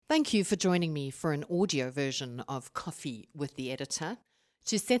Thank you for joining me for an audio version of Coffee with the Editor.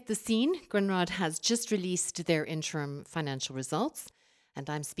 To set the scene, Grindrod has just released their interim financial results, and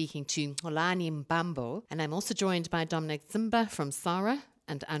I'm speaking to Olani Mbambo, and I'm also joined by Dominic Zimba from SARA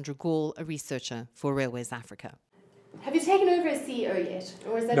and Andrew Gall, a researcher for Railways Africa. Have you taken over as CEO yet,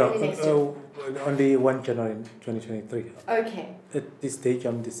 or is that only next year? Only 1 January 2023. Okay. At this stage,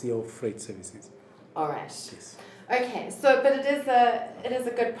 I'm the CEO of Freight Services. All right. Yes. Okay, but it is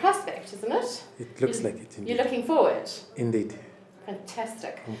a good prospect, isn't it? It looks like it, indeed. You're looking forward? Indeed.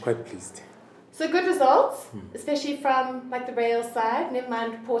 Fantastic. I'm quite pleased. So good results, especially from like the rail side, never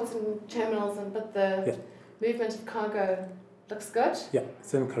mind ports and terminals, but the movement of cargo looks good. Yeah,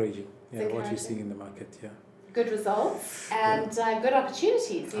 it's encouraging. What you're seeing in the market, Good results and good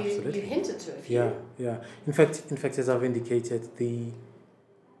opportunities. You hinted to a few. Yeah. In fact, as I've indicated, the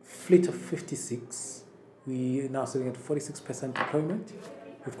fleet of 56, we are now sitting at 46% deployment.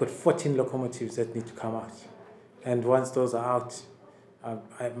 We've got 14 locomotives that need to come out. And once those are out,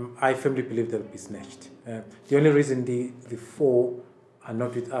 I firmly believe they'll be snatched. The only reason the 4 are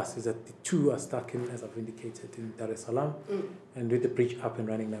not with us is that the 2 are stuck in, as I've indicated, in Dar es Salaam. And with the bridge up and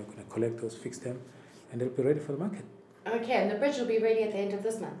running now, we're going to collect those, fix them, and they'll be ready for the market. Okay, and the bridge will be ready at the end of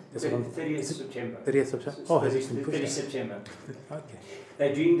this month? 30th September. 30th September? Oh, has it been pushed? 30th September. Okay.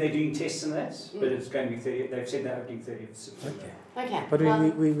 They're doing tests and that, but it's going to be 30th. They've said they're opening 30th September. Okay. But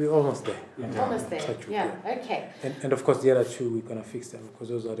we're almost there. Almost there. Yeah. Okay. And of course, the other 2 we're going to fix them because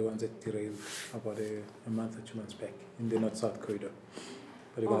those are the ones that derailed about a month or 2 months back in the North-South corridor.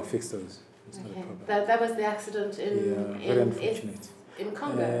 But we're going to fix those. It's not a problem. That was the accident very unfortunate. In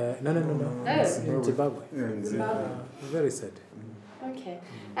Congo? No. It's in Zimbabwe. Very sad. Okay.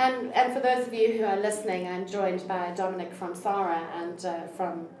 And for those of you who are listening, I'm joined by Dominic from SARA and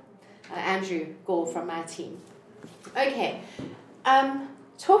from Andrew Gall from my team. Okay.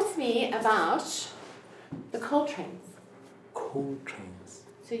 Talk to me about the coal trains. Coal trains.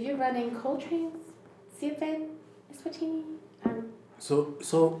 So you're running coal trains, CFN, Eswatini?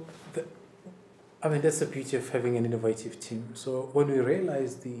 That's the beauty of having an innovative team. So when we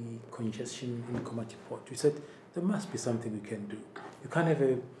realized the congestion in Komati Port, we said there must be something we can do. You can't have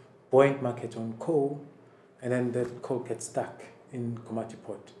a buoyant market on coal and then that coal gets stuck in Komati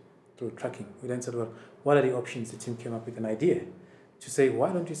Port through trucking. We then said, well, what are the options? The team came up with an idea to say,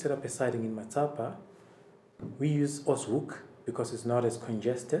 why don't you set up a siding in Matapa? We use Oshoek because it's not as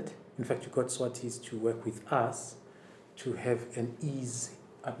congested. In fact, you got Swatis to work with us to have an ease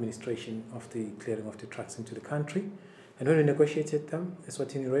administration of the clearing of the trucks into the country. And when we negotiated them,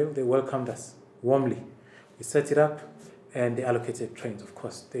 Eswatini Rail, they welcomed us warmly. We set it up and they allocated trains. Of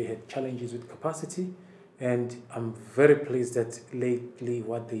course, they had challenges with capacity, and I'm very pleased that lately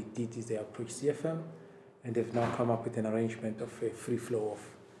what they did is they approached CFM and they've now come up with an arrangement of a free flow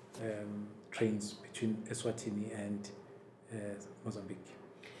of trains between Eswatini and Mozambique.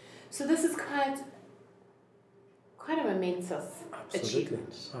 So this is quite a momentous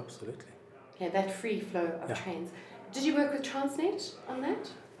achievement. Absolutely. Yeah, that free flow of trains. Did you work with Transnet on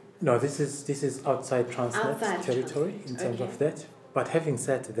that? No, this is outside Transnet territory in terms of that. But having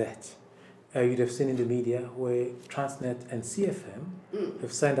said that, you'd have seen in the media where Transnet and CFM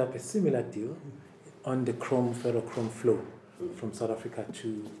have signed up a similar deal on the ferrochrome flow from South Africa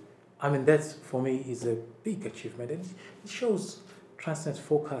to... that for me is a big achievement. And it shows Transnet's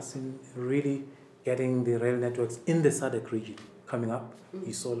focus in really getting the rail networks in the SADC region coming up.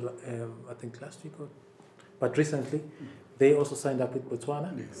 You saw, I think last week, but recently, they also signed up with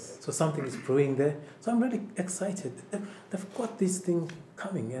Botswana. Yes. So something is brewing there. So I'm really excited. They've got this thing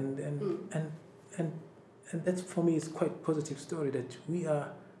coming, and that for me is quite a positive story that we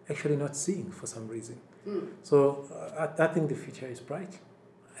are actually not seeing for some reason. So I think the future is bright.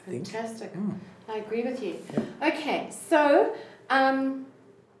 Fantastic. I agree with you. Yeah. Okay, so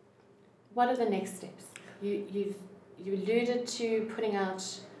what are the next steps? You alluded to putting out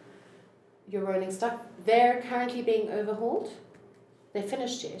your rolling stock. They're currently being overhauled. They're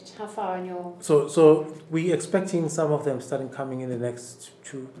finished yet? How far in your... So we're expecting some of them starting coming in the next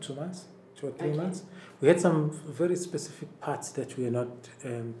 2 months, 2 or 3 months. We had some very specific parts that we are not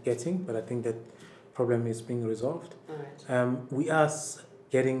getting, but I think that problem is being resolved. All right. We are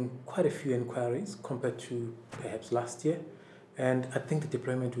getting quite a few inquiries compared to perhaps last year, and I think the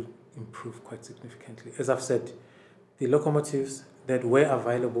deployment will improve quite significantly. As I've said, the locomotives that were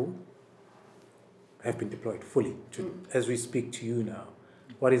available have been deployed fully as we speak to you now.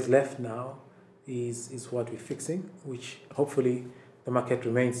 What is left now is what we're fixing, which hopefully the market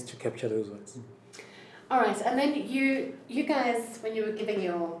remains to capture those ones. All right, and then you guys, when you were giving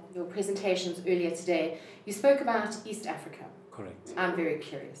your presentations earlier today, you spoke about East Africa. Correct. Correct. I'm very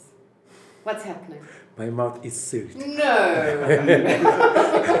curious. What's happening? My mouth is sealed. No.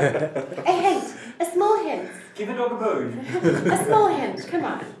 A hint. A small hint. Give a dog a bone. A small hint. Come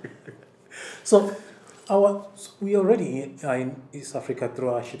on. So we already are in East Africa through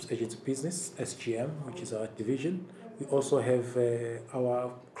our ships agency business, SGM, which is our division. We also have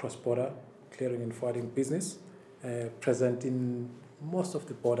our cross-border clearing and forwarding business present in most of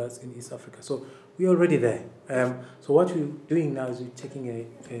the borders in East Africa. So we're already there. So what we're doing now is we're taking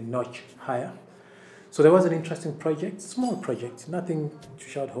a notch higher. So there was an interesting project, small project, nothing to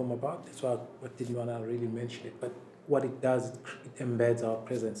shout home about. That's why I didn't want to really mention it. But what it does, it embeds our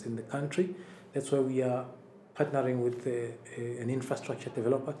presence in the country. That's why we are partnering with an infrastructure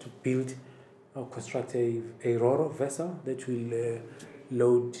developer to build or construct a RoRo vessel that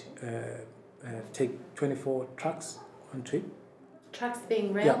will take 24 trucks onto it. Trucks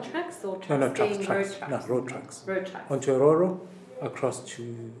being rail trucks or trucks being road trucks? No, road trucks. Road trucks. Onto a RoRo across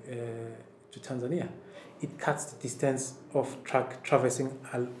to Tanzania. It cuts the distance of truck traversing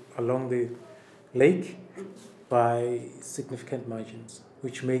along the lake by significant margins,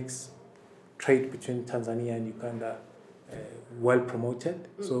 which makes trade between Tanzania and Uganda well promoted.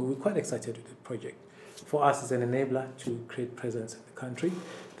 So we're quite excited with the project. For us, it's an enabler to create presence in the country.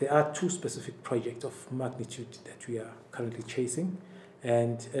 There are two specific projects of magnitude that we are currently chasing.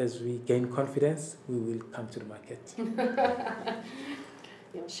 And as we gain confidence, we will come to the market.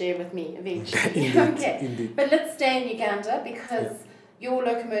 You'll share with me eventually. Indeed, okay. Indeed. But let's stay in Uganda because your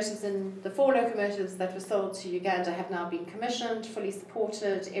locomotives and the 4 locomotives that were sold to Uganda have now been commissioned, fully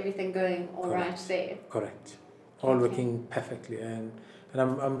supported, everything going all right there. Correct. All working perfectly. And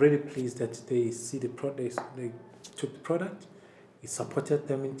I'm really pleased that they see the product, they took the product, it supported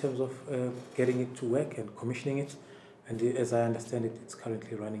them in terms of getting it to work and commissioning it. And as I understand it, it's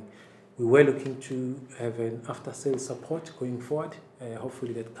currently running. We were looking to have an after-sales support going forward.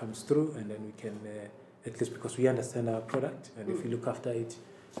 Hopefully that comes through, and then we can, at least because we understand our product, and if we look after it,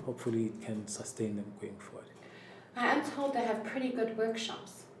 hopefully it can sustain them going forward. I am told they have pretty good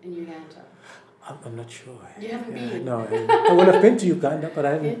workshops in Uganda. I'm not sure. You haven't been? No, I would have been to Uganda, but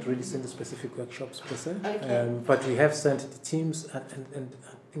I haven't really seen the specific workshops per se. Okay. But we have sent the teams, and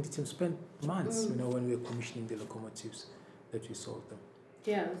I think the team spent months, when we were commissioning the locomotives that we sold them.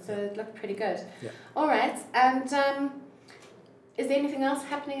 Yeah, so it looked pretty good. Yeah. All right, and is there anything else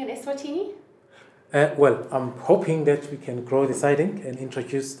happening in Eswatini? Well, I'm hoping that we can grow the siding and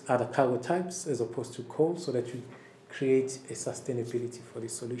introduce other cargo types as opposed to coal so that we create a sustainability for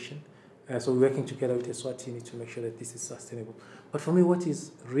this solution. So we're working together with Eswatini to make sure that this is sustainable. But for me, what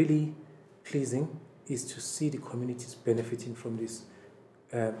is really pleasing is to see the communities benefiting from this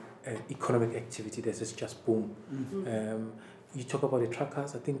economic activity that has just boomed. You talk about the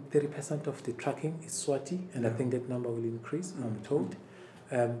truckers, I think 30% of the trucking is Swati, and I think that number will increase, I'm told.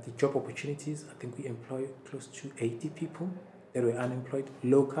 The job opportunities, I think we employ close to 80 people that were unemployed,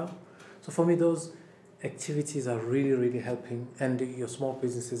 local. So for me, those activities are really, really helping, and your small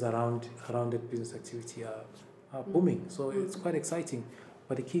businesses around that business activity are booming. So it's quite exciting.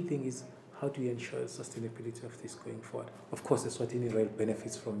 But the key thing is, how do you ensure sustainability of this going forward? Of course, the Eswatini Rail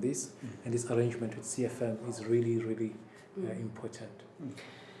benefits from this, and this arrangement with CFM is really, really important.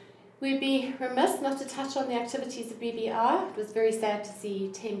 We'd be remiss not to touch on the activities of BBR. It was very sad to see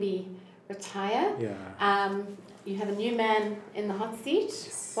Tembi retire. Yeah. You have a new man in the hot seat.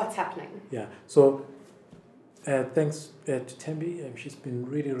 Yes. What's happening? Yeah. So thanks to Tembi. She's been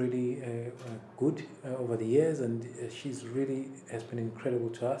really, really good over the years, and she's really has been incredible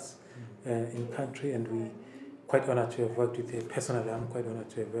to us in country, and we quite honoured to have worked with her. Personally, I'm quite honoured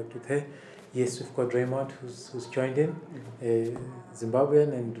to have worked with her. Yes, we've got Raymond who's joined in,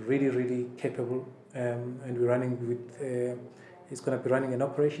 Zimbabwean and really, really capable, and we're running with. He's going to be running an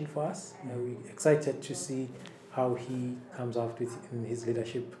operation for us. We're excited to see how he comes out with in his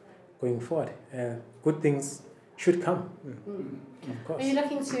leadership going forward. Good things should come, of course. Are you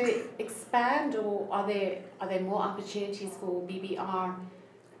looking to expand, or are there more opportunities for BBR?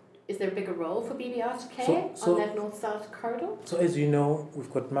 Is there a bigger role for BBR to play on that north-south corridor? So as you know,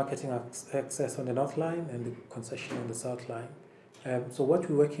 we've got marketing access on the North Line and the concession on the South Line. So what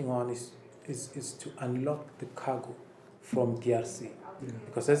we're working on is to unlock the cargo from DRC.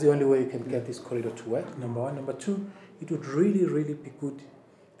 Because that's the only way you can get this corridor to work, number one. Number two, it would really, really be good.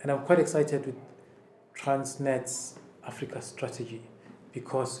 And I'm quite excited with Transnet's Africa strategy,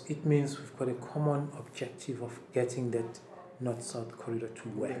 because it means we've got a common objective of getting that North-South corridor to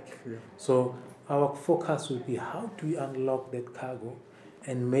work. Yeah. So our focus will be how do we unlock that cargo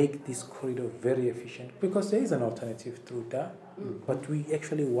and make this corridor very efficient, because there is an alternative through that, but we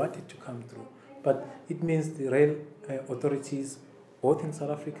actually want it to come through. But it means the rail authorities, both in South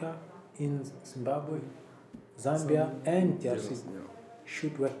Africa, in Zimbabwe, Zambia, and DRC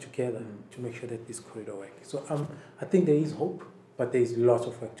should work together to make sure that this corridor works. So I think there is hope, but there is lots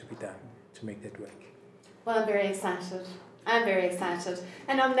of work to be done to make that work. Well, I'm very excited.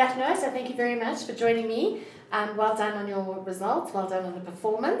 And on that note, I thank you very much for joining me. Well done on your results. Well done on the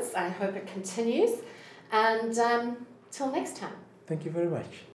performance. I hope it continues. And till next time. Thank you very much.